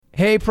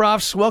Hey,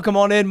 profs. Welcome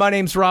on in. My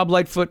name's Rob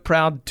Lightfoot,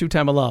 proud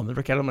two-time alum of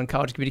Cumberland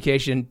College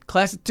Communication,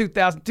 class of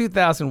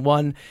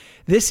 2000-2001.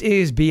 This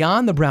is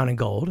Beyond the Brown and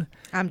Gold.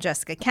 I'm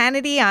Jessica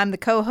Kanady. I'm the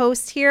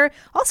co-host here,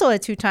 also a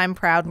two-time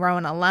proud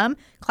Rowan alum,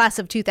 class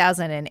of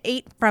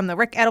 2008 from the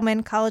Rick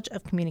Edelman College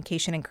of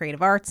Communication and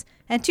Creative Arts,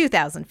 and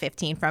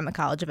 2015 from the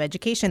College of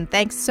Education.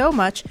 Thanks so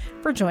much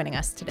for joining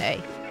us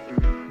today.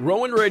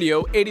 Rowan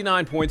Radio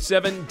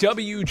 89.7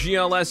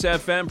 WGLS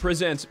FM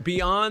presents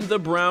Beyond the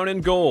Brown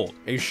and Gold,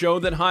 a show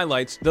that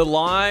highlights the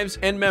lives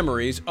and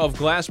memories of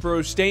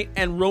Glassboro State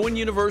and Rowan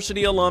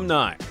University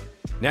alumni.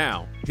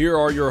 Now, here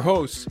are your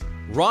hosts,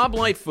 Rob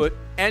Lightfoot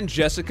and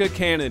Jessica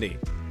Kanady.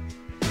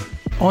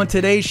 On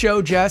today's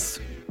show,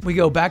 Jess, we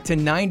go back to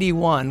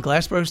 91,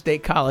 Glassboro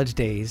State College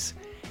days,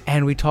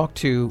 and we talk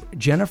to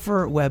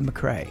Jennifer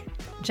Webb-McRae.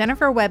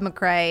 Jennifer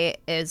Webb-McRae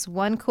is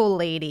one cool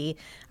lady.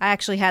 I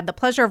actually had the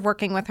pleasure of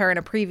working with her in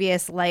a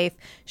previous life.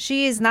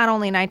 She is not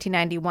only a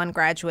 1991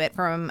 graduate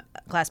from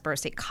Glassboro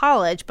State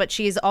College, but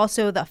she is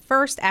also the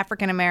first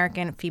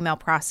African-American female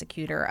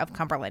prosecutor of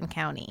Cumberland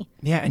County.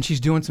 Yeah, and she's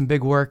doing some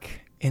big work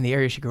in the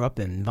area she grew up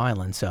in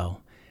Vineland,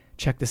 so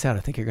check this out. I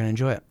think you're going to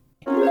enjoy it.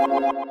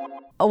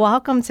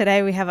 Welcome.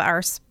 Today we have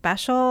our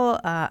special,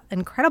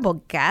 incredible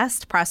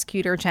guest,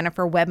 Prosecutor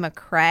Jennifer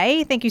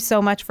Webb-McRae. Thank you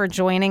so much for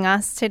joining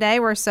us today.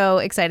 We're so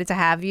excited to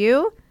have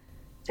you.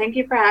 Thank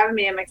you for having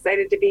me. I'm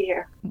excited to be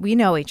here. We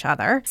know each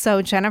other.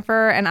 So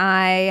Jennifer and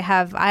I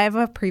have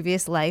a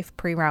previous life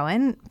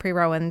pre-Rowan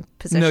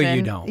position. No,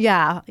 you don't.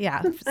 Yeah.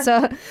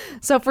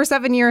 So for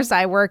 7 years,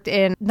 I worked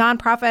in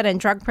nonprofit and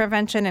drug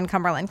prevention in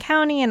Cumberland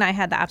County, and I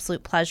had the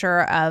absolute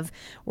pleasure of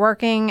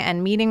working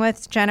and meeting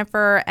with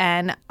Jennifer.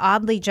 And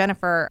oddly,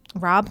 Jennifer,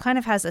 Rob kind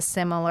of has a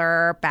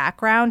similar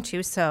background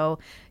too, so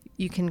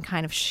you can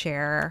kind of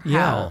share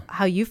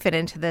how you fit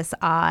into this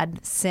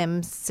odd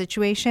sim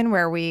situation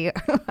where we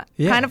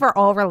kind of are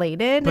all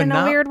related in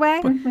a weird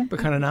way. But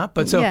kind of not.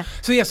 But so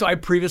I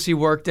previously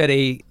worked at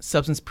a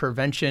substance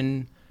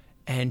prevention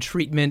and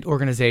treatment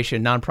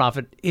organization,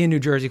 nonprofit in New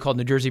Jersey called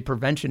New Jersey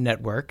Prevention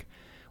Network.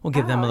 We'll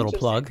give them a little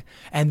plug.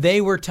 And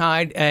they were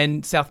tied,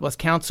 and Southwest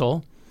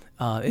Council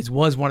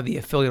was one of the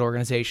affiliate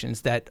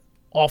organizations that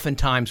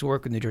oftentimes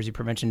work with New Jersey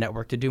Prevention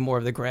Network to do more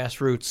of the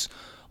grassroots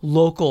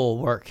local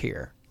work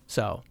here.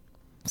 So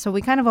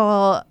we kind of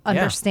all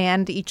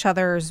understand each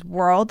other's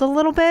world a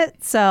little bit.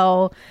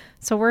 So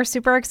we're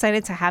super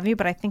excited to have you,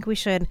 but I think we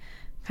should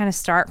kind of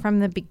start from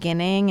the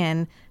beginning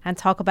and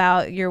talk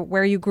about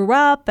where you grew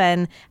up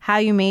and how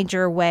you made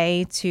your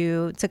way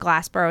to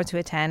Glassboro to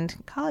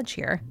attend college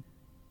here.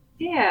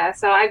 Yeah,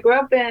 so I grew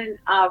up in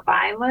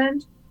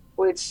Vineland,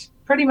 which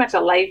pretty much a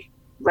life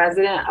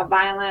resident of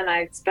Vineland.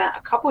 I spent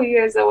a couple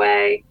years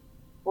away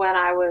when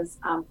I was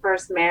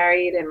first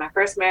married in my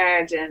first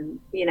marriage and,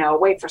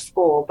 away for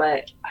school,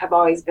 but have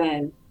always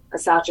been a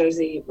South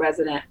Jersey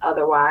resident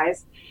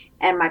otherwise.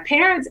 And my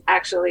parents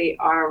actually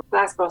are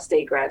Glassboro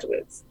State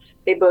graduates.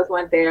 They both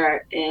went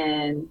there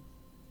in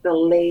the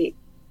late,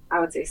 I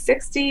would say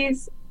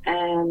 60s.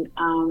 And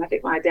I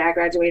think my dad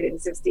graduated in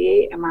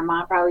 68 and my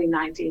mom probably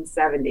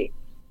 1970,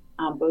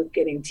 both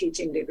getting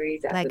teaching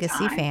degrees at the time.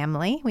 Legacy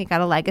family. We got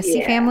a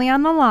legacy family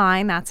on the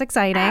line. That's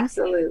exciting.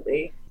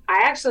 Absolutely.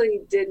 I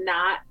actually did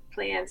not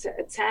plan to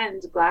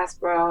attend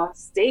Glassboro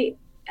State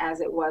as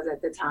it was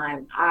at the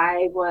time.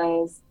 I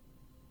was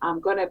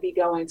going to be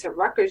going to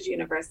Rutgers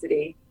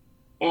University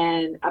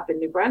and up in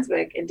New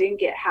Brunswick and didn't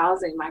get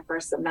housing my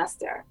first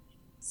semester.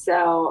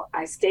 So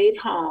I stayed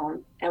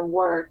home and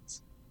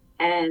worked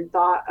and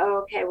thought,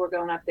 okay, we're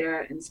going up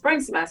there in spring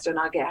semester and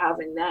I'll get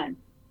housing then.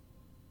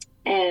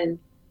 And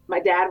my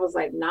dad was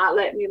like, not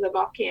letting me live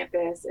off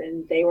campus.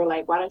 And they were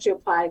like, why don't you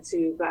apply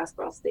to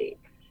Glassboro State?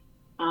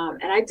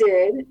 And I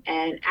did,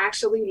 and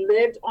actually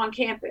lived on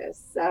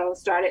campus. So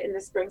started in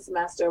the spring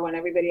semester when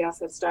everybody else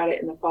had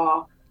started in the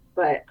fall,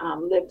 but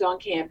lived on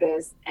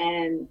campus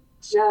and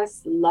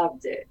just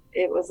loved it.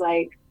 It was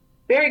like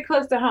very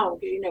close to home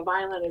because,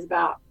 Vineland is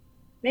about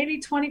maybe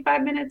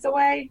 25 minutes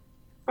away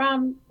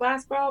from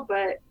Glassboro,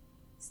 but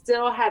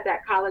still had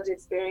that college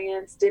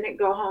experience. Didn't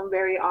go home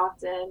very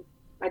often.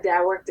 My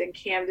dad worked in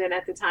Camden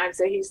at the time,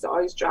 so he used to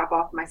always drop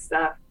off my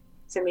stuff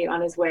to me on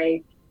his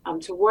way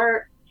to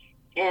work.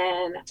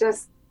 And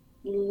just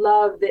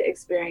love the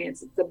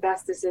experience. It's the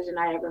best decision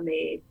I ever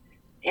made.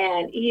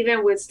 And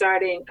even with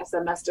starting a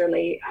semester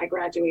late, I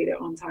graduated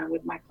on time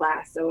with my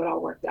class. So it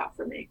all worked out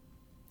for me.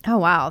 Oh,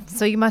 wow.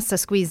 So you must have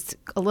squeezed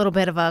a little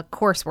bit of a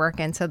coursework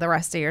into the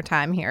rest of your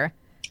time here.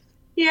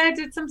 Yeah, I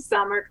did some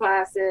summer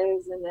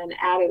classes and then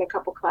added a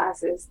couple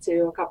classes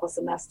to a couple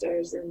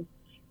semesters and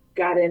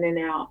got in and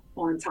out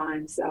on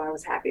time. So I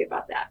was happy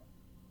about that.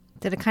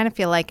 Did it kind of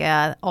feel like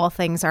all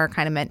things are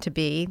kind of meant to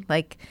be?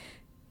 Like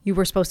you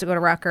were supposed to go to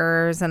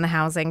Rutgers and the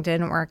housing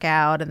didn't work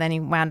out and then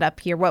you wound up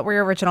here. What were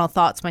your original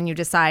thoughts when you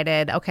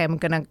decided, okay, I'm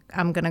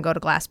gonna go to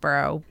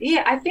Glassboro?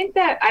 Yeah, I think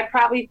that I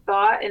probably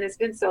thought, and it's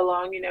been so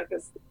long,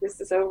 because this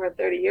is over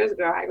 30 years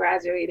ago. I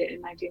graduated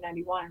in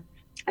 1991.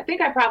 I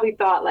think I probably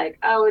thought like,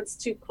 oh, it's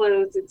too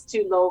close, it's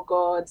too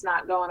local, it's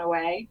not going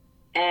away.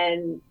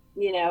 And,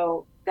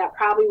 that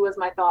probably was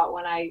my thought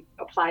when I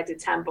applied to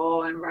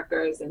Temple and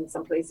Rutgers and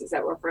some places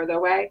that were further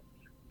away.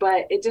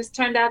 But it just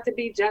turned out to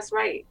be just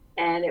right.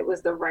 And it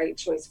was the right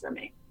choice for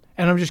me.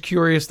 And I'm just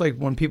curious, like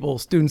when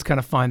students kind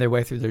of find their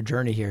way through their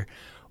journey here,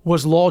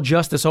 was law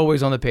justice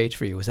always on the page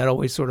for you? Was that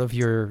always sort of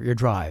your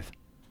drive?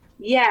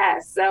 Yeah.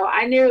 So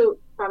I knew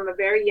from a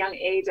very young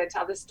age, I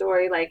tell the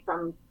story, like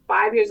from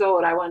 5 years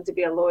old, I wanted to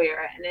be a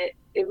lawyer.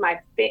 And my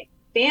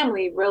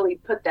family really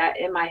put that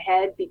in my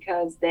head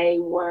because they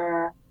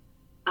were,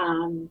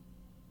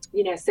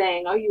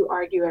 saying, oh, you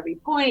argue every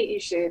point, you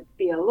should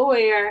be a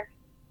lawyer.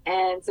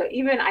 And so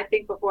even I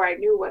think before I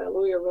knew what a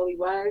lawyer really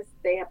was,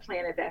 they had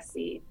planted that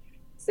seed.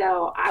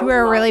 So you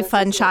were a really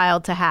fun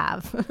child to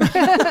have.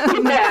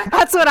 Yeah.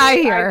 That's what I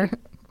hear.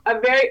 A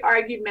very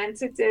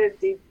argumentative,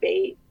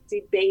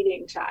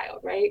 debating child,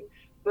 right?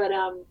 But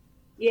I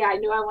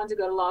knew I wanted to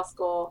go to law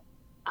school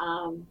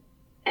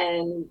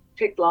and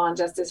picked law and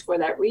justice for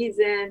that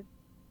reason,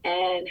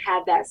 and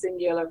had that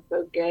singular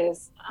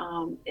focus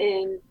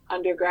in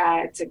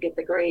undergrad to get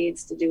the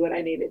grades to do what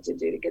I needed to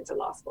do to get to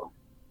law school.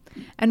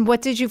 And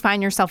what did you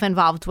find yourself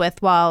involved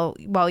with while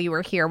you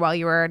were here, while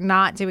you were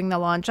not doing the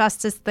law and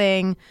justice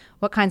thing?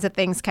 What kinds of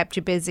things kept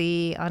you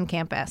busy on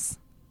campus?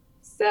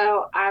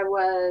 So I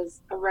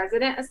was a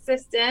resident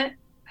assistant,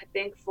 I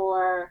think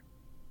for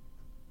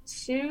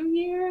 2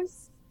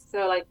 years.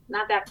 So like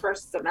not that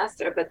first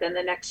semester, but then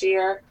the next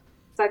year.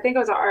 So I think I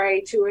was an RA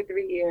 2 or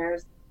 3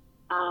 years.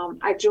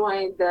 I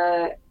joined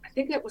I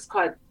think it was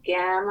called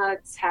Gamma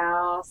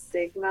Tau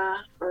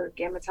Sigma or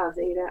Gamma Tau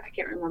Zeta. I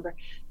can't remember.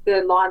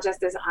 The Law and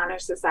Justice Honor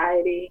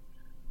Society.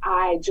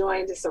 I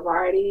joined a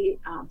sorority.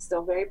 I'm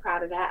still very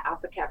proud of that.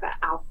 Alpha Kappa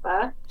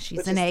Alpha.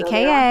 She's an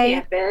AKA.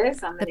 On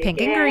campus. I'm the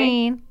pink and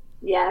green.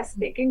 Yes,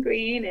 pink and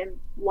green. And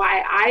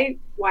why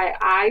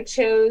I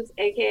chose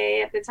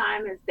AKA at the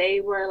time is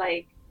they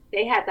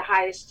had the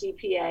highest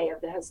GPA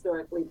of the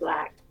historically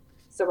Black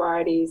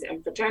sororities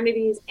and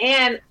fraternities,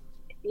 and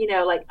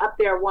up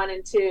there 1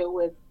 and 2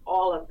 with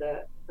all of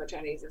the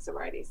fraternities and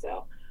sororities.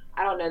 So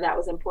I don't know, that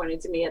was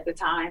important to me at the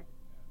time.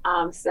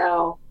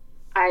 So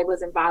I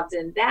was involved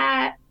in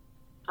that,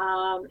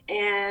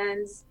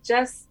 and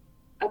just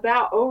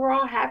about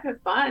overall having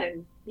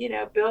fun,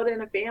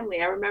 building a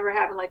family. I remember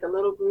having like a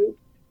little group.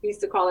 We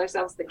used to call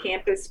ourselves the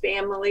campus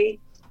family,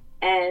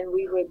 and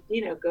we would,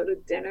 go to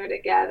dinner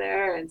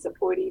together and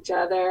support each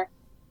other.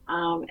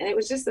 And it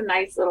was just a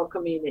nice little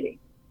community.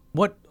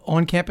 What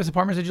on-campus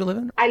apartments did you live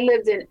in? I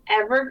lived in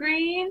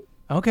Evergreen.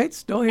 Okay,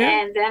 still here.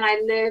 And then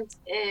I lived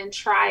in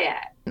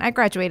Triad. I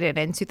graduated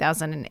in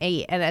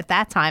 2008, and at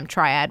that time,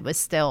 Triad was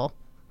still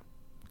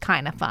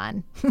kind of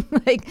fun.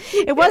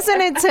 It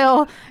wasn't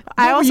until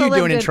I also lived. What were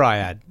you doing in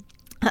Triad?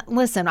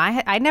 Listen,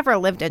 I never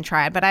lived in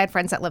Triad, but I had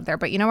friends that lived there.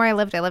 But you know where I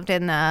lived? I lived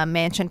in the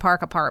Mansion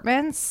Park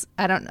Apartments.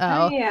 I don't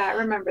know. Oh, yeah, I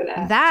remember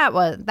that.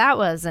 That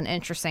was an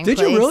interesting place.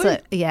 Did you really?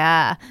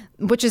 Yeah,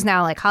 which is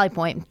now like Holly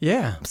Point.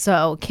 Yeah.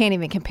 So can't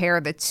even compare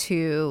the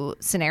two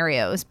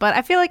scenarios. But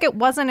I feel like it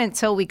wasn't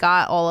until we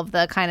got all of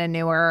the kind of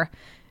newer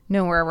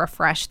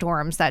refreshed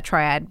dorms that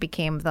Triad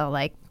became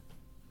the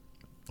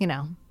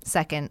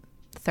second,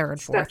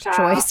 third, fourth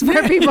choice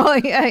for people.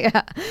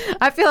 Yeah.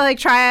 I feel like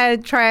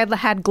Triad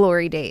had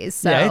glory days.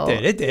 So. Yeah,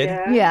 it did.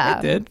 Yeah,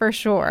 it did. For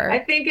sure. I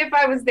think if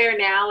I was there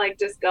now, like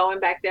just going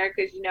back there,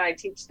 because, I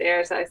teach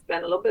there, so I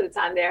spend a little bit of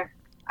time there,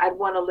 I'd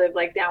want to live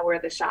like down where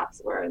the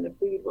shops were and the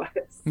food was.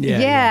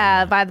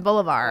 Yeah, by the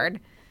boulevard.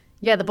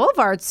 Yeah, the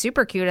boulevard's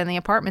super cute, and the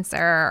apartments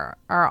there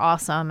are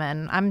awesome.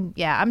 And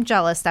I'm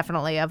jealous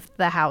definitely of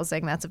the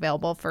housing that's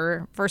available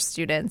for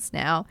students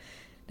now.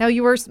 Now,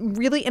 you were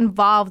really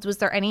involved. Was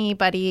there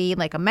anybody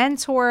like a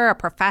mentor, a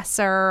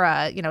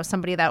professor,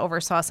 somebody that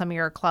oversaw some of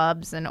your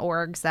clubs and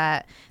orgs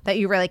that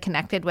you really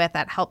connected with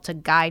that helped to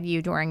guide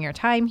you during your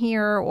time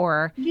here?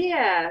 Or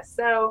yeah,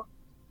 so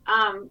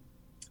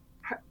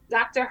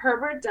Dr.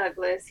 Herbert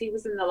Douglas, he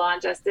was in the Law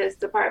and Justice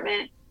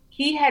Department.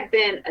 He had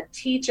been a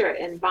teacher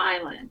in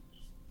Vineland,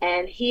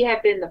 and he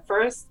had been the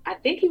first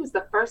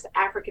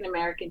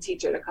African-American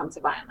teacher to come to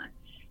Vineland.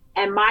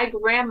 And my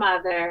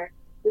grandmother,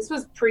 this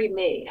was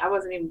pre-me, I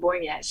wasn't even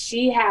born yet.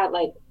 She had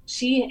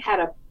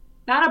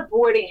not a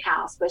boarding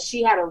house, but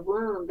she had a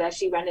room that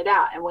she rented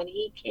out. And when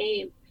he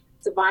came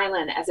to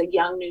Vineland as a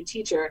young new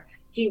teacher,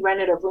 he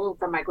rented a room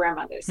for my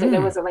grandmother. So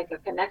there was a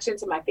connection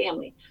to my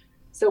family.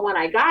 So when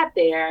I got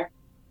there,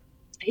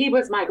 he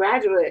was my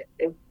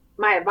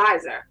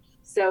advisor.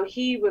 So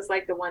he was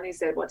like the one who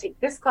said, well, take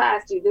this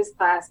class, do this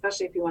class,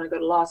 especially if you want to go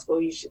to law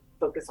school, you should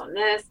focus on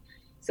this.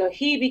 So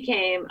he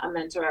became a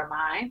mentor of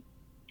mine.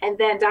 And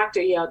then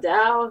Dr.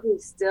 Yeldell,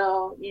 who's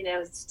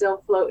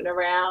still floating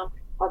around,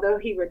 although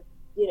he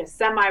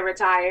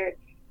semi-retired,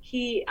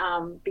 he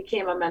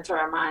became a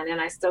mentor of mine,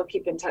 and I still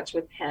keep in touch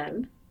with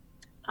him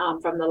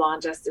from the Law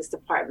and Justice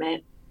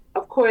Department.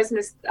 Of course,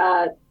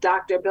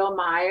 Dr. Bill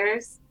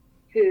Myers,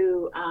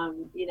 who,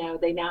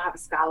 they now have a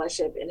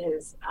scholarship in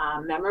his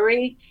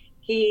memory.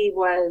 He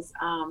was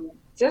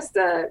just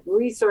a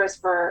resource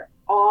for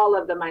all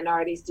of the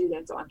minority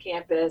students on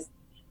campus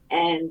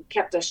and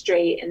kept us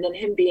straight. And then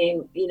him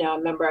being, a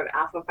member of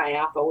Alpha Phi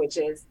Alpha, which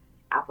is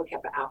Alpha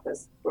Kappa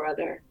Alpha's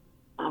brother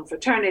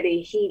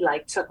fraternity, he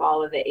like took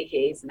all of the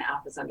AKs and the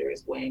Alphas under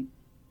his wing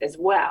as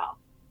well.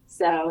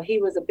 So he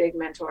was a big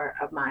mentor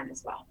of mine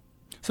as well.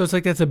 So it's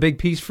like that's a big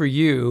piece for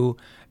you.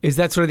 Is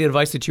that sort of the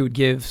advice that you would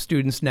give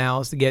students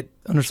now, is to get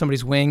under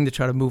somebody's wing to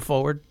try to move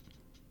forward?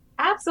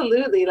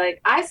 Absolutely.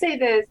 Like I say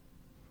this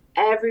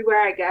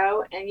everywhere I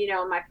go, and you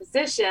know, in my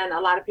position,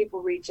 a lot of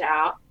people reach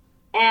out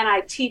and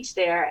I teach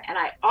there and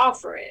I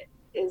offer it,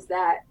 is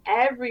that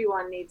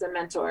everyone needs a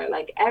mentor.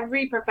 Like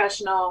every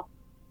professional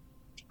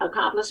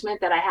accomplishment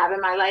that I have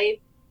in my life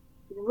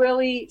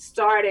really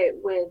started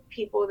with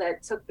people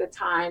that took the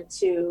time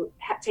to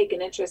take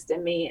an interest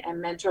in me and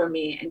mentor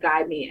me and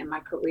guide me in my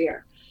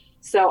career.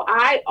 So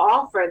I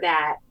offer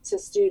that to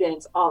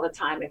students all the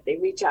time. If they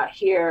reach out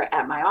here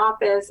at my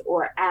office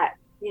or at,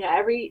 you know,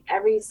 every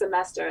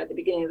semester at the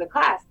beginning of the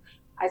class,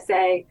 I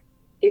say,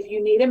 if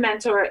you need a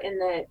mentor in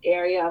the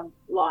area of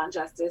law and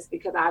justice,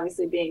 because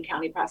obviously being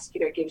county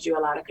prosecutor gives you a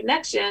lot of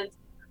connections,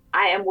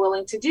 I am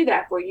willing to do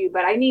that for you,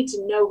 but I need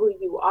to know who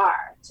you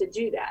are to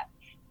do that.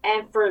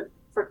 And for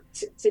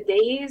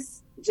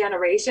today's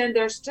generation,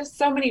 there's just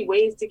so many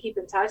ways to keep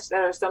in touch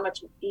that are so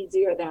much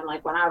easier than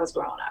like when I was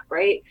growing up,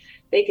 right?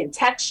 They can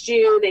text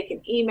you, they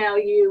can email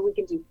you, we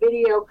can do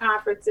video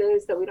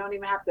conferences, so we don't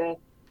even have to,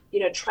 you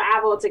know,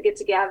 travel to get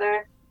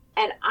together.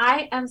 And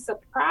I am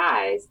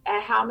surprised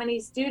at how many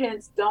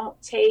students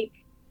don't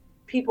take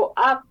people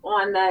up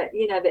on the,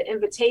 you know, the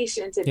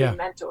invitation to be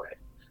mentored.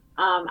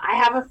 I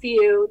have a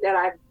few that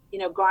I've, you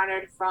know,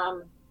 garnered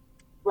from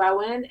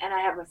Rowan, and I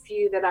have a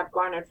few that I've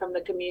garnered from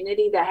the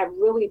community that have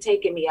really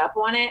taken me up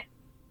on it.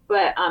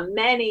 But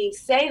many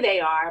say they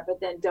are, but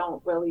then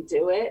don't really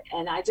do it.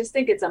 And I just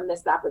think it's a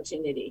missed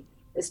opportunity,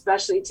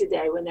 especially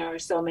today when there are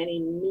so many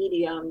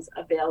mediums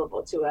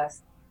available to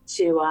us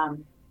to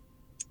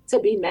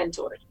be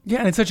mentored. Yeah,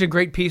 and it's such a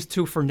great piece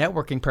too for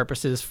networking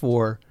purposes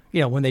for,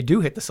 you know, when they do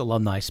hit this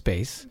alumni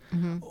space,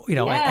 you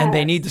know, and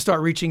they need to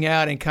start reaching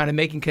out and kind of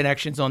making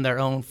connections on their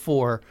own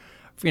for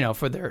you know,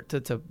 for their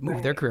to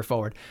move their career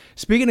forward.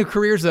 Speaking of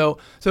careers, though,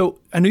 so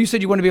I know you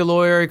said you want to be a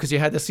lawyer because you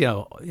had this, you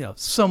know,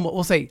 somewhat,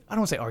 we'll say, I don't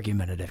want to say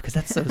argumentative because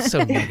that's so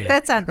negative.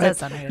 That sounds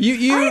I negative.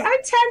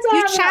 tend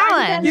to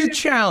challenge. You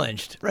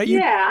challenged, right?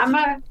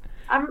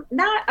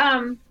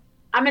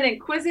 I'm an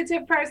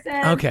inquisitive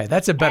person. Okay,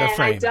 that's a better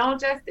frame. I don't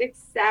just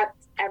accept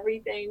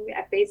everything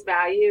at face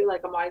value.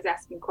 Like I'm always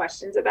asking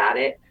questions about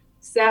it.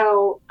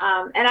 So,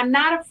 and I'm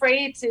not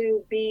afraid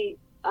to be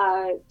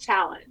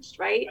challenged,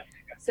 right?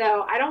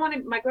 So I don't want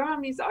to, my grandma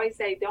used to always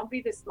say, don't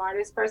be the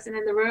smartest person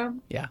in the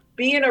room. Yeah.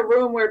 Be in a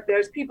room where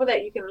there's people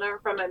that you can learn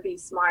from and be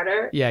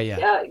smarter.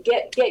 Yeah.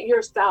 Get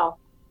yourself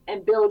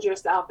and build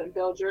yourself and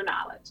build your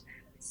knowledge.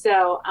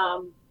 So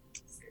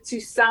to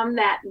some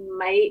that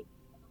might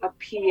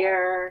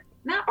appear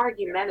not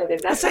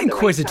argumentative. Let's say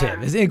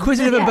inquisitive. Is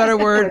inquisitive a better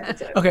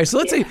word? Okay, so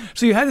let's say,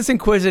 so you had this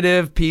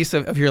inquisitive piece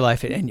of your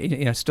life, and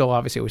you know, still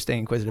obviously always staying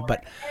inquisitive,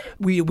 but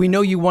we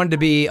know you wanted to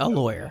be a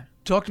lawyer.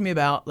 Talk to me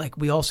about, like,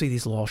 we all see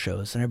these law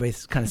shows and everybody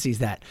kind of sees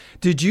that.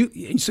 So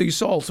you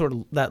saw sort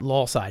of that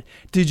law side.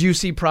 Did you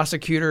see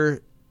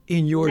Prosecutor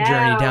in your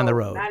journey down the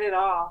road? Not at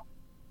all.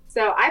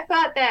 So I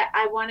thought that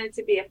I wanted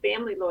to be a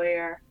family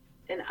lawyer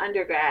in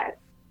undergrad.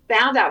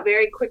 Found out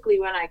very quickly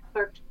when I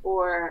clerked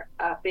for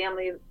a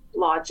family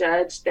law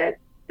judge that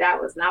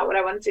was not what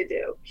I wanted to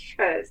do,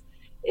 because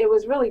it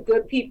was really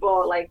good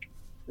people, like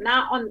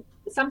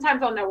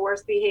sometimes on their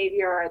worst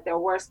behavior or at their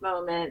worst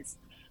moments,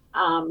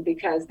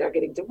 because they're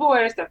getting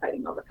divorced, they're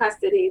fighting over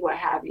custody, what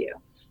have you.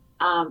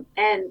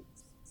 And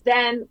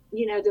then,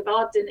 you know,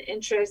 developed an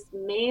interest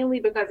mainly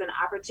because an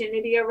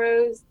opportunity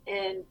arose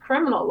in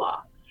criminal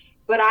law.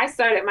 But I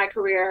started my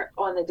career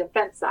on the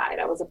defense side.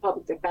 I was a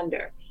public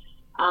defender.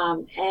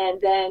 And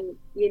then,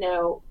 you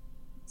know,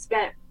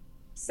 spent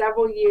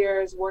several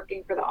years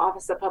working for the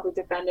Office of Public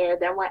Defender,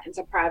 then went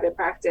into private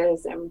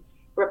practice and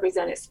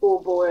represented school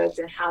boards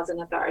and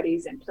housing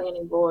authorities and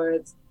planning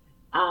boards.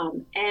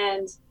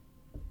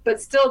 But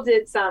still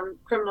did some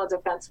criminal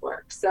defense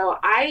work. So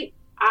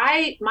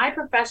my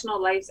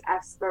professional life's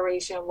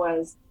aspiration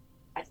was,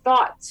 I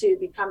thought, to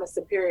become a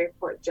Superior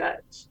Court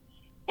judge.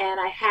 And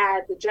I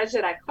had the judge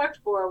that I clerked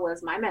for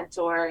was my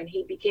mentor, and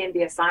he became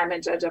the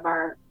assignment judge of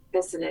our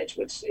vicinage,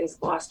 which is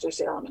Gloucester,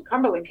 Salem, and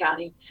Cumberland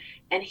County.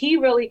 And he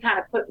really kind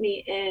of put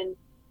me in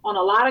on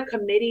a lot of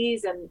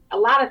committees and a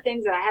lot of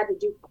things that I had to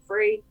do for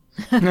free,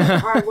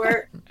 hard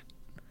work,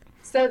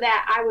 so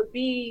that I would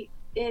be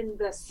in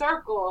the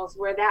circles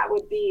where that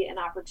would be an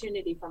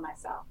opportunity for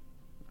myself.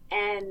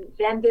 And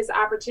then this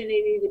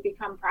opportunity to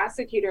become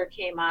prosecutor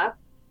came up.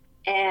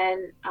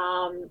 And,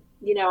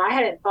 you know, I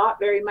hadn't thought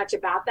very much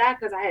about that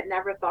because I had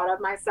never thought of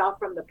myself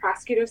from the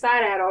prosecutor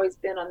side. I had always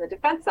been on the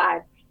defense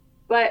side.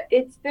 But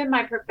it's been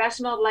my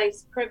professional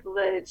life's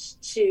privilege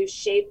to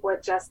shape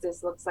what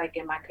justice looks like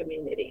in my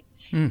community.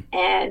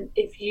 And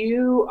if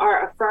you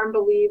are a firm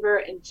believer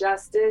in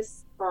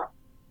justice for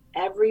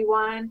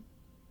everyone,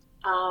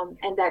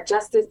 and that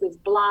justice is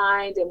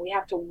blind, and we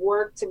have to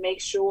work to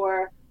make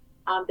sure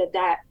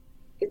that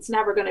it's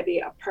never going to be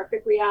a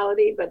perfect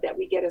reality, but that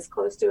we get as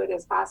close to it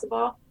as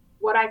possible,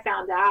 what I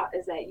found out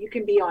is that you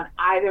can be on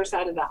either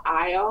side of the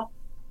aisle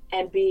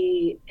and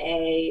be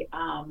a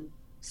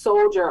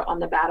soldier on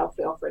the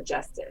battlefield for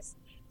justice.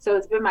 So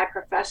it's been my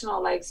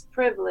professional life's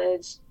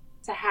privilege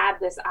to have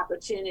this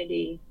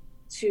opportunity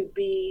to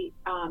be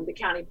the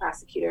county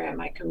prosecutor in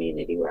my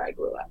community where I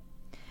grew up.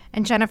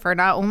 And Jennifer,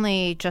 not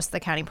only just the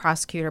county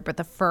prosecutor, but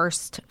the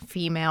first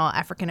female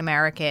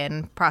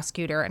African-American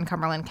prosecutor in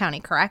Cumberland County,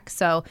 correct?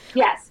 So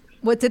yes.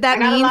 What did that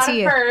mean to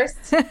you?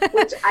 First,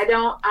 which I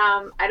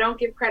don't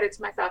give credit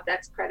to myself.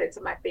 That's credit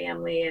to my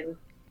family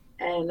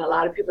and a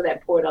lot of people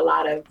that poured a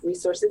lot of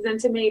resources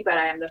into me. But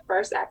I am the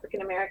first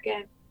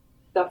African-American,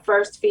 the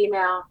first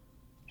female,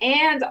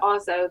 and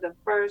also the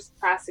first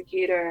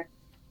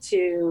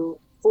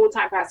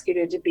full-time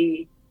prosecutor to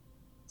be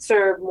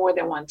served more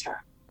than one term.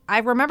 I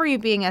remember you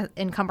being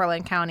in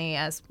Cumberland County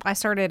as I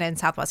started in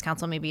Southwest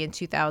Council maybe in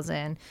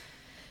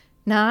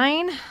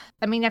 2009.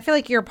 I mean, I feel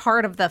like you're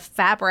part of the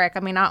fabric. I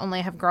mean, not only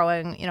have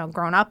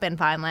grown up in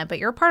Vineland, but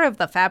you're part of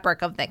the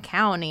fabric of the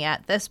county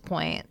at this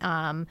point.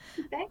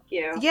 Thank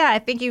you. Yeah, I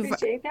think you've.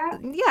 Appreciate that.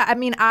 Yeah, I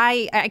mean,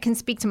 I can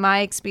speak to my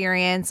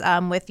experience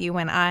with you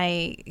when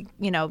I,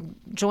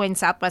 joined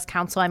Southwest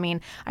Council. I mean,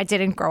 I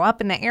didn't grow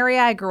up in the area.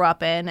 I grew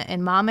up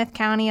in Monmouth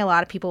County. A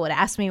lot of people would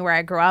ask me where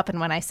I grew up,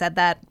 and when I said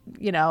that,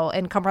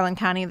 in Cumberland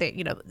County, that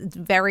it's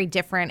very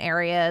different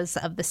areas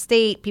of the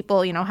state.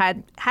 People,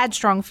 had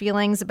strong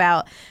feelings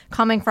about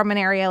coming from an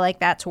area like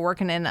that to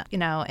working in,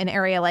 an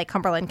area like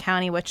Cumberland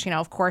County, which,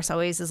 of course,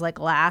 always is like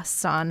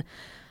last on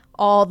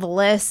all the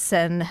lists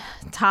and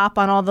top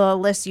on all the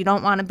lists you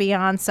don't want to be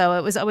on. So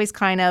it was always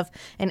kind of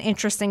an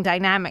interesting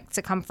dynamic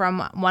to come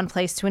from one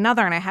place to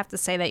another. And I have to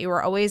say that you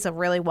were always a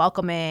really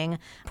welcoming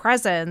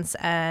presence.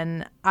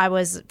 And I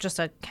was just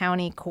a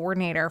county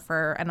coordinator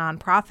for a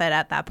nonprofit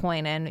at that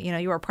point. And,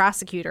 you were a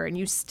prosecutor, and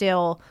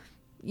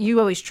you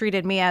always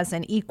treated me as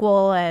an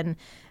equal, and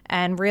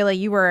really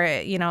you were,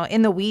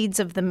 in the weeds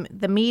of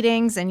the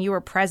meetings, and you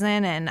were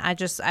present. And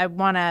I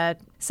want to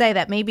say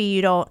that maybe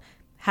you don't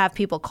have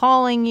people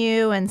calling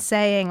you and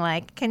saying,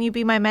 like, can you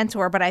be my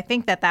mentor? But I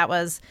think that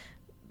was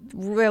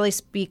really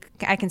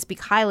I can speak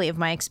highly of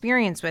my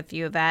experience with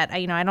you, that,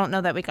 I don't know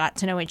that we got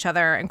to know each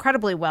other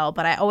incredibly well,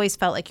 but I always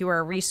felt like you were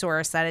a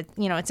resource, that it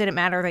didn't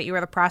matter that you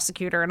were the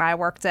prosecutor and I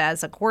worked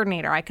as a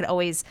coordinator. I could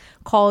always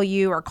call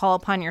you or call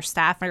upon your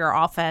staff or your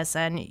office,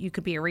 and you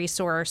could be a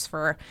resource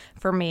for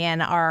me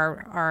and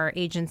our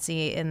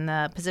agency in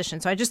the position.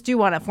 So I just do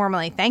want to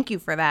formally thank you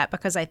for that,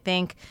 because I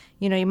think,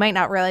 you might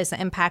not realize the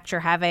impact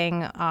you're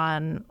having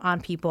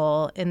on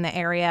people in the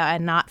area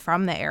and not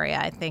from the area.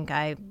 I think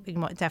I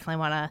definitely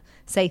want to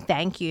say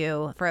thank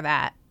you for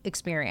that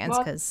experience,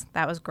 because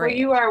that was great. Well,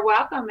 you are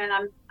welcome,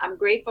 and I'm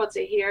grateful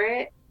to hear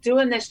it.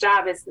 Doing this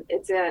job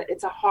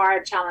it's a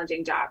hard,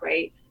 challenging job,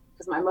 right?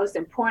 Because my most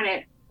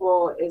important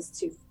role is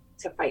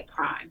to fight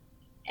crime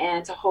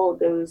and to hold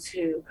those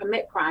who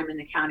commit crime in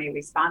the county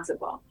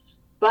responsible.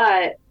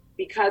 But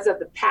because of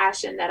the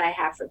passion that I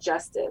have for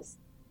justice,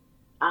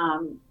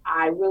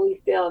 I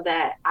really feel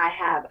that I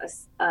have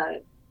a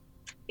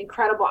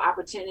incredible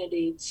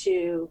opportunity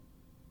to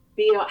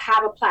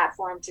have a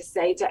platform to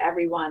say to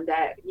everyone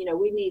that,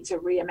 we need to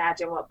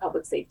reimagine what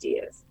public safety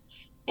is.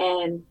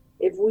 And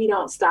if we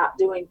don't stop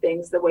doing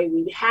things the way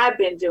we have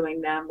been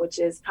doing them, which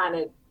is kind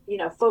of,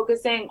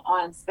 focusing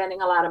on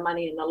spending a lot of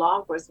money in the law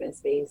enforcement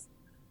space,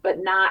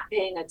 but not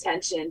paying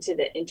attention to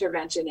the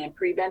intervention and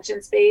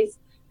prevention space,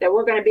 that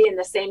we're going to be in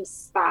the same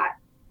spot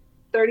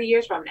 30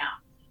 years from now,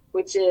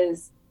 which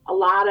is a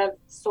lot of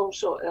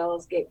social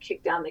ills get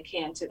kicked down the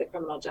can to the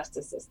criminal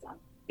justice system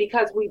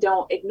because we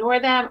don't ignore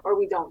them or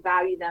we don't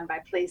value them by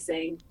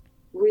placing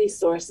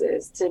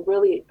resources to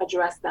really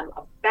address them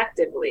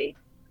effectively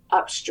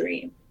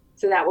upstream.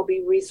 So that will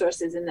be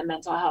resources in the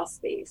mental health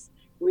space,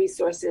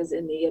 resources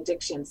in the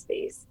addiction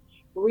space,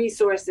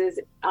 resources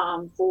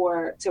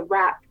to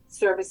wrap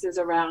services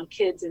around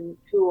kids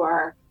who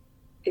are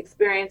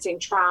experiencing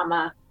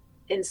trauma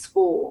in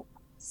school,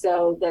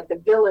 so that the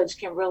village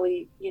can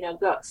really,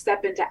 go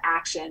step into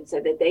action so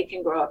that they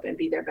can grow up and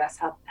be their best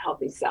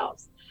healthy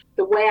selves.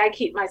 The way I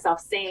keep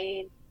myself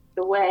sane,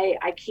 the way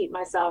I keep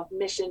myself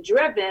mission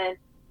driven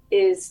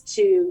is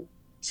to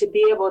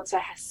be able to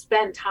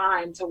spend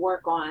time to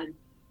work on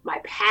my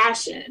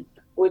passion,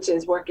 which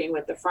is working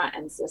with the front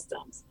end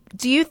systems.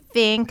 Do you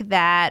think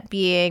that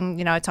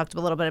being, I talked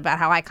a little bit about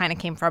how I kind of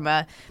came from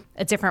a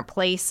different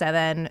place and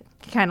then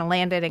kind of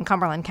landed in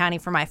Cumberland County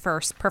for my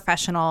first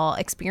professional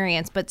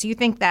experience. But do you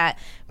think that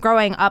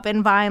growing up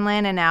in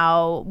Vineland and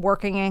now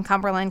working in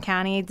Cumberland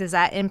County, does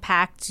that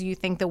impact, do you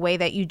think, the way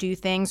that you do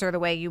things or the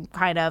way you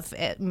kind of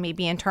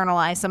maybe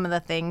internalize some of the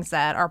things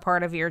that are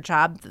part of your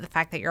job, the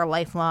fact that you're a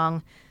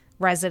lifelong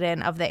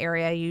resident of the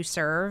area you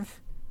serve?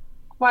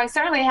 Well, I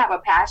certainly have a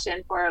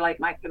passion for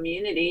my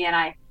community, and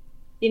I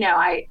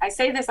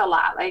say this a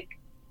lot.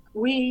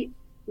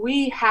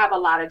 We have a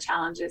lot of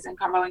challenges in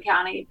Cumberland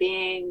County,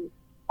 being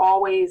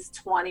always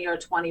 20 or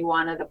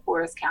 21 of the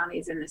poorest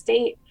counties in the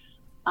state.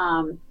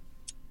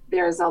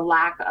 There's a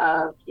lack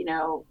of,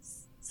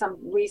 some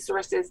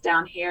resources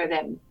down here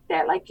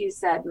that, like you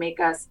said, make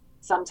us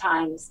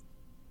sometimes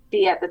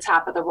be at the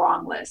top of the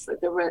wrong list,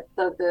 like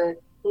the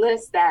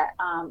list that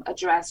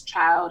address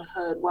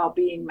childhood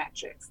well-being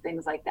metrics,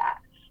 things like that.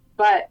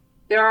 But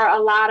there are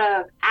a lot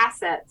of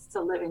assets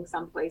to living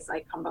someplace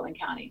like Cumberland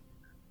County.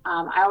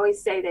 I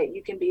always say that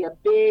you can be a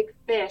big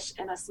fish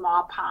in a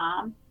small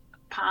pond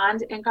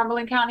in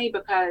Cumberland County,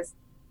 because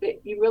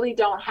you really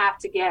don't have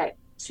to get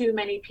too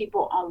many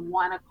people on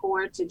one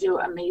accord to do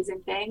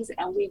amazing things.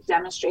 And we've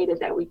demonstrated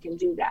that we can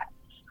do that.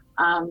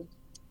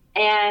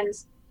 And,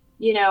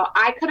 you know,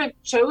 I could have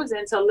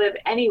chosen to live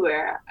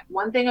anywhere.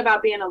 One thing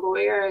about being a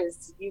lawyer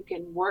is you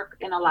can work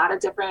in a lot of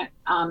different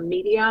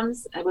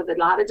mediums and with a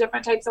lot of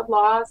different types of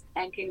laws,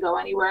 and can go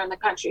anywhere in the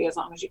country as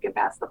long as you can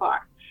pass the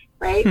bar,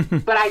 right?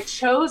 But I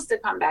chose to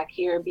come back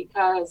here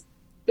because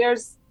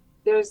there's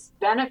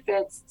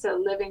benefits to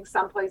living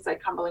someplace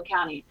like Cumberland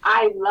County.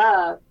 I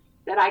love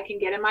that I can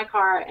get in my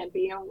car and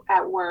be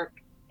at work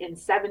in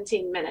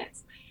 17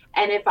 minutes.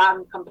 And if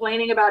I'm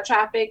complaining about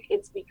traffic,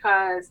 it's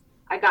because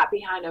I got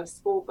behind a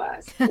school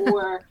bus,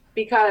 or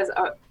because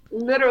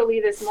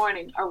literally this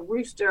morning, a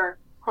rooster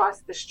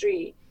crossed the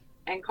street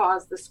and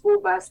caused the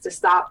school bus to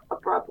stop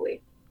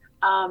abruptly.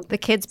 The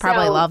kids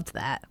probably loved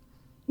that.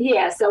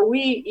 Yeah. So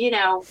we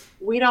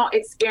don't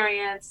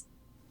experience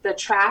the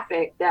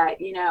traffic that,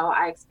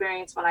 I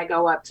experience when I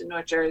go up to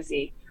North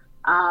Jersey.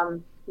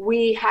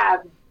 We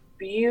have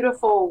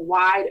beautiful,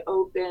 wide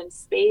open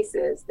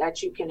spaces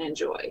that you can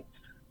enjoy.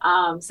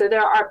 So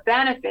there are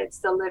benefits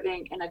to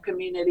living in a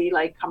community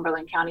like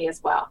Cumberland County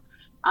as well.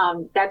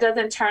 That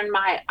doesn't turn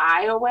my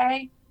eye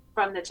away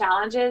from the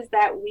challenges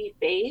that we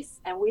face,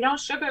 and we don't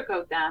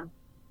sugarcoat them,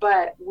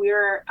 but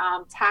we're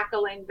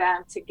tackling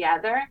them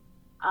together,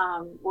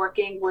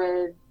 working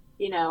with,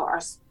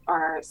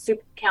 our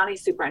county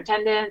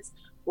superintendents,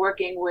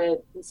 working with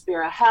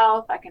Inspira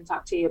Health. I can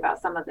talk to you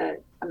about some of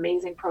the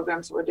amazing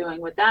programs we're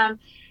doing with them.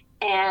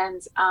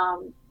 And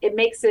it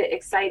makes it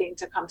exciting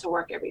to come to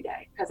work every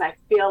day, because I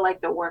feel like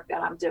the work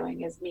that I'm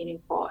doing is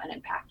meaningful and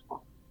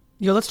impactful.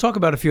 Yeah, let's talk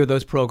about a few of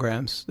those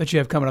programs that you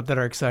have coming up that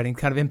are exciting,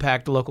 kind of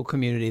impact the local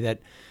community that,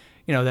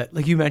 that,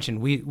 like you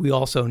mentioned, we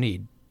also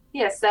need.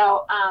 Yeah,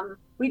 so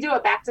we do a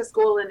back to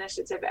school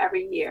initiative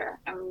every year,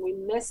 and we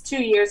missed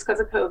 2 years because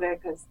of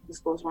COVID, because the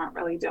schools weren't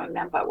really doing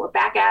them, but we're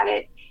back at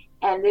it.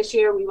 And this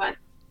year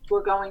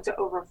we're going to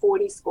over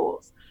 40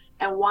 schools.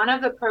 And one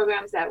of the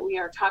programs that we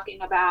are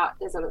talking about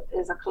is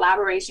a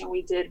collaboration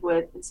we did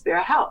with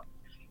Inspira Health,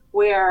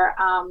 where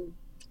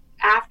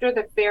after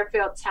the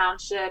Fairfield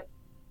Township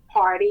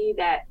party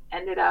that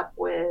ended up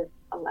with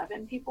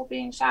 11 people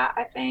being shot,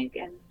 I think,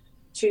 and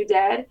 2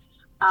 dead,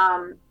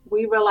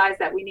 we realized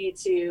that we need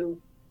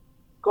to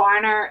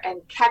garner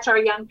and catch our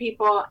young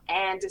people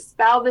and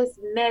dispel this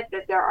myth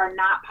that there are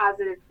not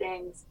positive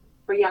things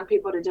for young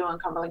people to do in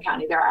Cumberland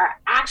County. There are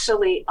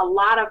actually a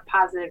lot of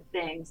positive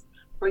things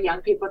for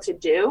young people to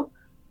do,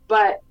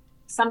 but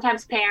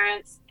sometimes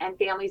parents and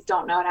families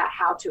don't know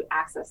how to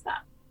access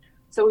them.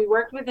 So we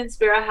worked with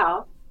Inspira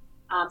Health,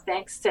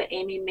 thanks to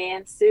Amy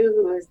Mansu,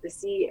 who is the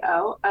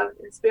CEO of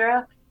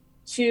Inspira,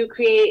 to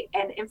create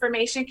an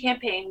information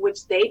campaign,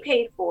 which they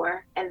paid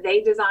for, and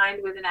they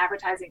designed with an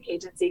advertising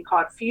agency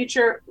called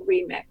Future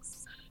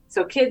Remix.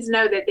 So kids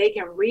know that they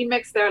can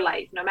remix their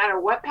life, no matter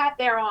what path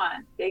they're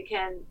on. They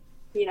can,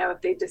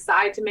 if they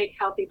decide to make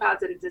healthy,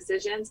 positive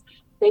decisions,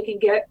 they can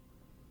get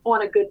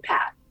on a good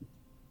path.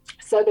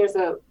 So there's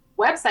a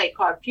website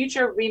called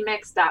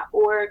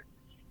futureremix.org.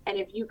 And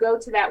if you go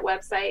to that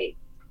website,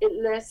 it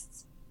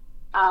lists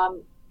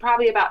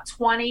probably about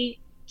 20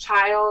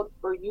 child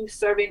or youth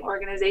serving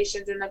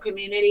organizations in the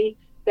community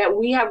that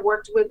we have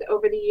worked with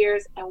over the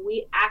years, and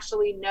we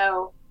actually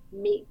know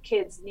meet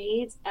kids'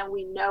 needs, and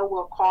we know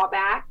we'll call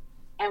back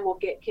and we'll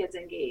get kids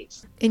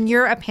engaged. In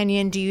your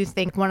opinion, do you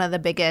think one of the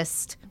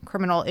biggest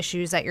criminal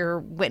issues that you're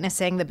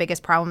witnessing, the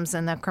biggest problems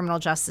in the criminal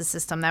justice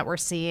system that we're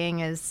seeing,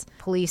 is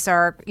police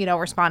are,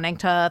 responding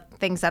to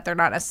things that they're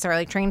not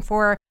necessarily trained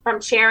for? From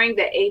chairing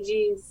the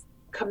AG's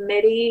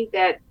committee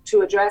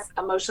to address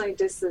emotionally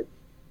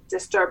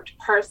disturbed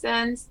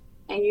persons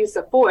and use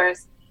of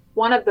force,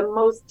 one of the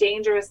most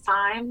dangerous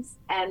times,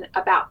 and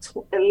about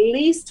at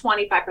least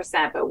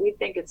 25%, but we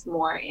think it's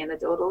more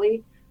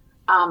anecdotally,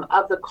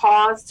 of the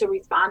cause to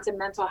respond to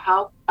mental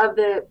health, of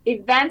the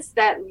events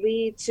that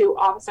lead to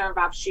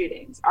officer-involved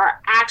shootings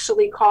are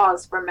actually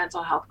cause for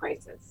mental health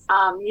crisis.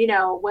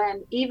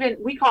 When even,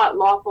 we call it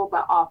lawful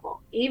but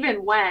awful,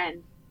 even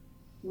when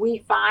we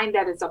find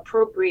that it's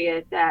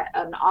appropriate that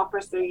an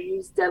officer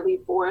use deadly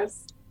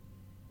force,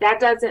 that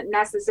doesn't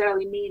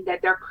necessarily mean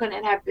that there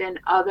couldn't have been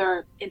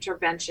other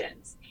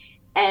interventions.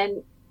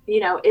 And,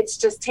 it's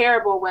just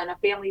terrible when a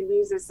family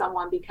loses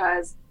someone,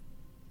 because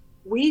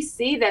we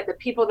see that the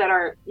people that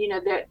are,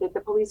 that the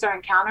police are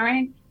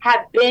encountering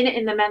have been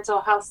in the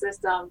mental health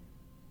system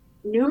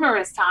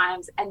numerous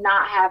times and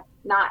not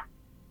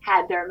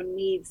had their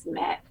needs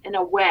met in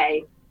a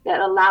way that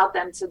allowed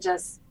them to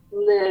just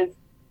live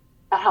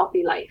a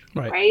healthy life,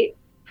 right?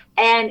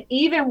 And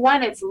even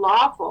when it's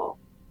lawful,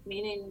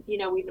 meaning,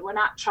 we're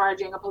not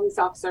charging a police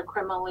officer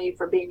criminally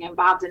for being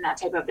involved in that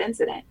type of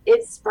incident,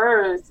 it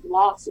spurs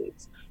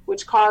lawsuits.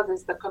 which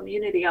causes the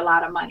community a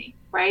lot of money,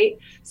 right?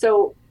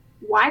 So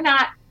why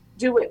not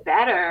do it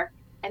better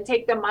and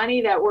take the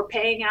money that we're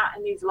paying out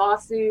in these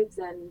lawsuits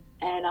and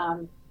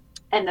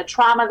the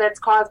trauma that's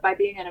caused by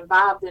being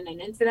involved in an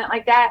incident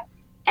like that,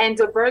 and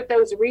divert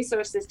those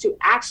resources to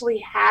actually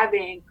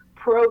having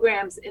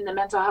programs in the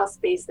mental health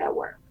space that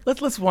work.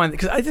 Let's wind,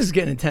 because this is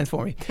getting intense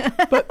for me.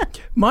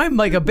 But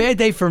a bad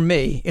day for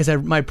me is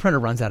that my printer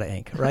runs out of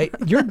ink, right?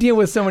 You're dealing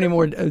with so many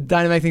more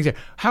dynamic things here.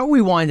 How are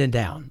we winding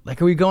down?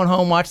 Like, are we going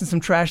home watching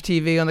some trash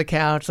TV on the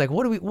couch? Like,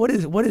 what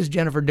is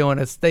Jennifer doing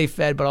to stay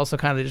fed, but also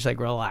kind of just like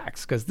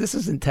relax? Because this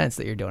is intense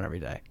that you're doing every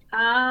day.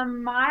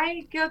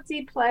 My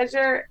guilty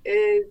pleasure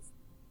is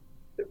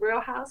The Real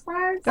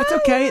Housewives. That's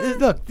okay.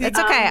 Look, it's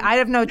okay. I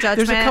have no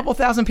judgment. There's a couple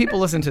thousand people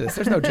listening to this.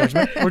 There's no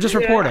judgment. We're just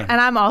reporting.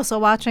 And I'm also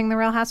watching The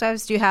Real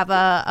Housewives. Do you have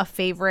a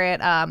favorite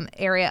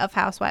area of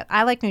Housewives?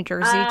 I like New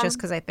Jersey just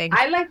because I think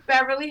I like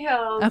Beverly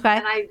Hills. Okay.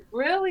 And I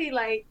really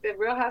like The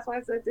Real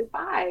Housewives of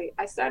Dubai.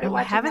 I started watching that one.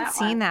 I haven't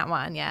seen that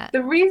one yet.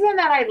 The reason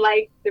that I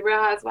like The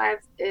Real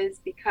Housewives is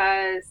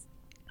because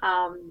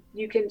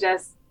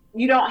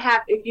you don't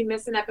have, if you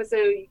miss an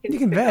episode, you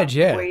can veg,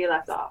 yeah, where you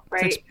left off,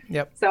 right?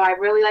 Yep. So I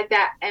really like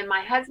that. And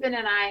my husband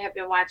and I have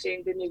been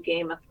watching the new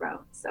Game of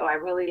Thrones. So I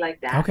really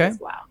like that as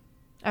well.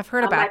 I've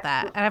heard about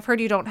that. And I've heard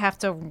you don't have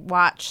to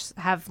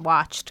have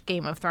watched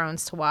Game of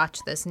Thrones to watch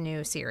this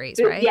new series,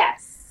 right?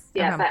 Yes.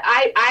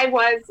 I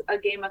was a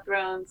Game of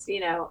Thrones,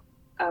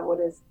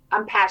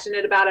 I'm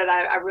passionate about it.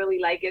 I really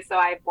like it. So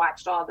I've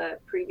watched all the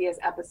previous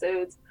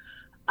episodes.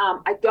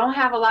 I don't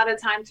have a lot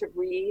of time to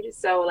read.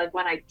 So like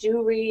when I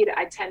do read,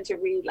 I tend to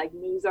read like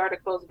news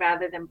articles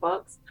rather than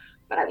books,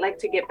 but I'd like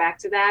to get back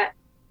to that.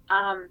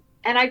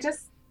 And I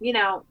just,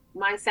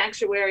 my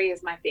sanctuary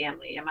is my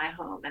family and my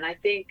home. And I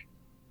think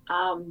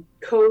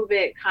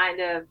COVID kind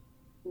of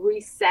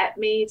reset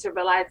me to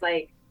realize,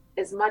 like,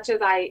 as much as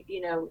I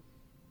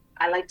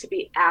like to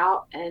be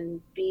out and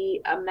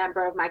be a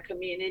member of my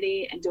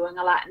community and doing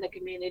a lot in the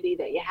community,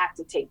 that you have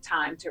to take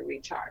time to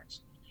recharge.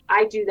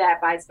 I do that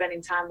by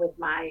spending time with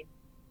my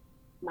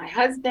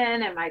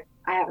husband and I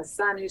have a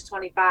son who's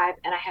 25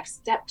 and I have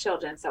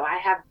stepchildren. So I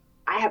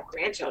have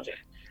grandchildren.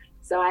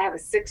 So I have a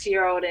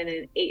 6-year-old and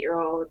an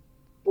 8-year-old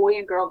boy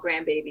and girl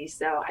grandbaby.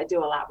 So I do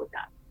a lot with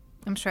them.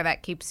 I'm sure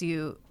that keeps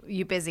you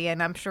busy,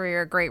 and I'm sure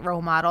you're a great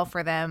role model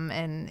for them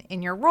and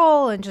in your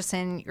role and just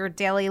in your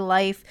daily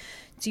life.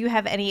 Do you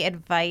have any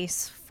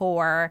advice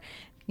for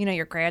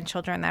your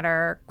grandchildren that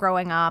are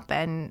growing up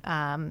and,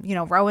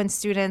 Rowan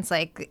students,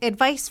 like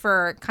advice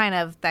for kind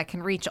of that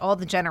can reach all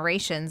the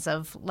generations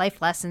of life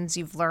lessons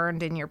you've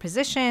learned in your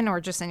position or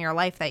just in your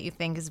life that you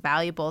think is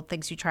valuable,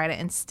 things you try to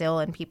instill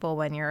in people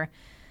when you're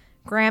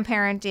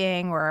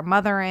grandparenting or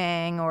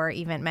mothering or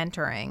even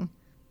mentoring?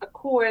 A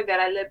core that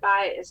I live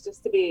by is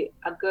just to be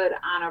a good,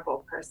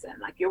 honorable person.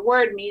 Like, your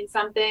word means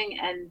something.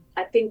 And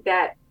I think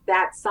that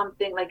that's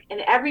something, like,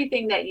 in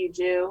everything that you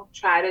do,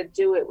 try to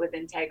do it with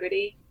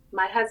integrity.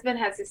 My husband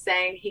has this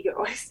saying, he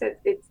always says,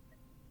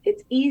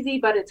 it's easy,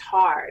 but it's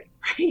hard,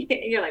 right?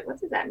 And you're like,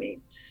 what does that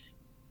mean?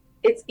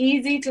 It's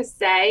easy to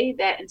say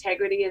that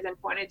integrity is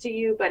important to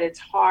you, but it's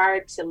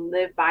hard to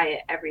live by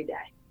it every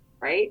day,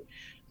 right?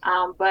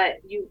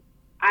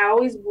 I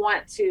always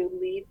want to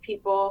leave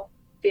people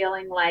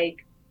feeling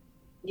like,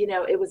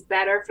 it was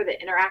better for the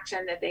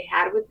interaction that they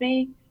had with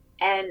me.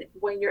 And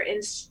when you're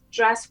in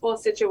stressful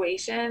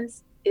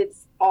situations,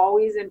 it's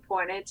always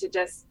important to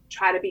just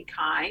try to be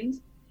kind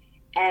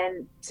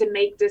and to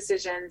make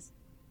decisions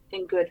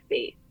in good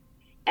faith.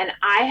 And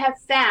I have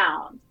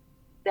found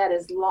that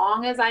as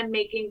long as I'm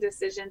making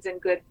decisions in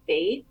good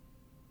faith,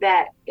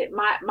 that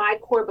my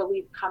core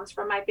belief comes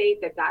from my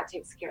faith, that God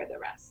takes care of the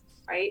rest,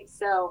 right?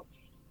 So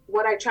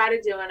what I try to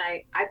do, and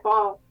I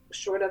fall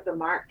short of the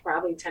mark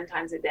probably 10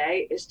 times a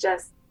day, is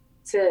just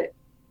to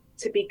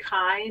be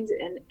kind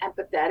and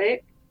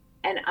empathetic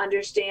and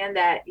understand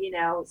that,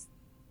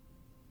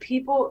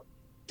 people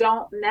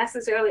don't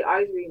necessarily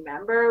always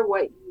remember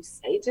what you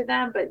say to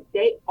them, but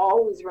they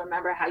always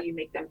remember how you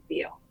make them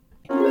feel.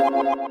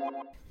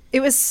 It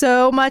was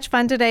so much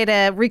fun today to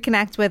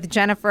reconnect with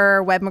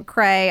Jennifer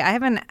Webb-McRae. I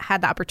haven't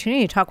had the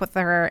opportunity to talk with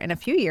her in a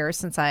few years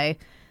since I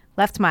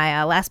left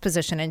my last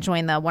position and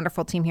joined the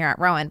wonderful team here at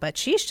Rowan, but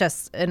she's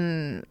just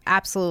an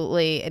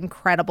absolutely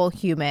incredible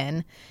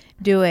human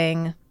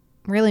doing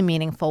really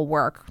meaningful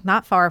work,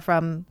 not far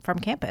from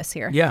campus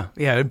here. Yeah,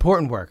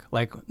 important work.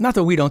 Like, not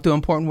that we don't do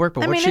important work,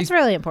 but it's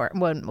really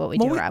important what we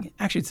do, Rob.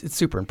 Actually, it's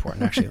super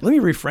important, actually. Let me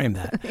reframe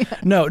that.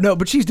 Yeah. No,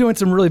 but she's doing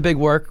some really big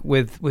work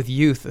with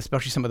youth,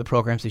 especially some of the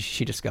programs that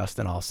she discussed,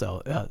 and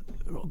also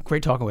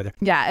great talking with her.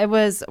 Yeah, it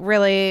was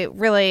really,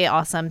 really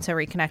awesome to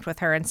reconnect with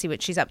her and see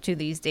what she's up to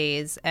these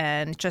days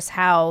and just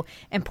how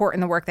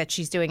important the work that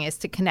she's doing is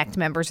to connect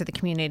members of the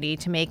community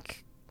to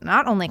make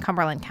not only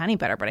Cumberland County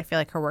better, but I feel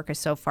like her work is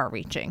so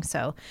far-reaching.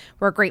 So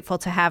we're grateful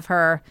to have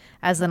her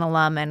as an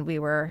alum, and we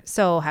were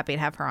so happy to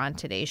have her on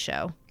today's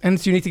show. And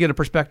it's unique to get a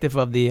perspective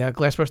of the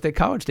Glassboro State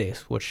College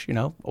days, which,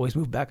 always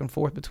move back and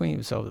forth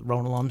between, so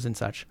Rowan alums and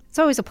such. It's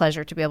always a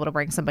pleasure to be able to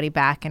bring somebody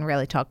back and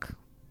really talk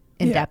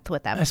in depth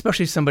with them.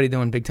 Especially somebody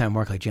doing big time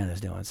work like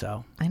Jenna's doing.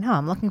 So I know.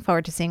 I'm looking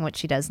forward to seeing what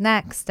she does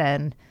next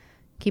and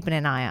keeping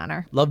an eye on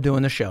her. Love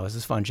doing the show. This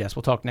is fun, Jess.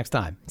 We'll talk next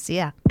time. See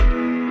ya.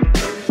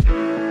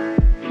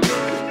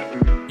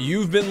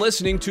 You've been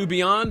listening to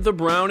Beyond the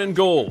Brown and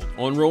Gold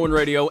on Rowan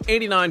Radio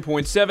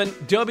 89.7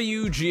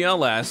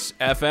 WGLS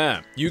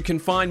FM. You can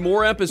find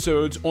more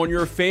episodes on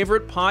your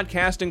favorite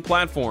podcasting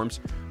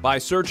platforms by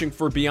searching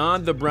for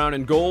Beyond the Brown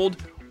and Gold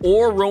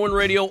or Rowan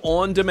Radio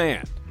On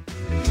Demand.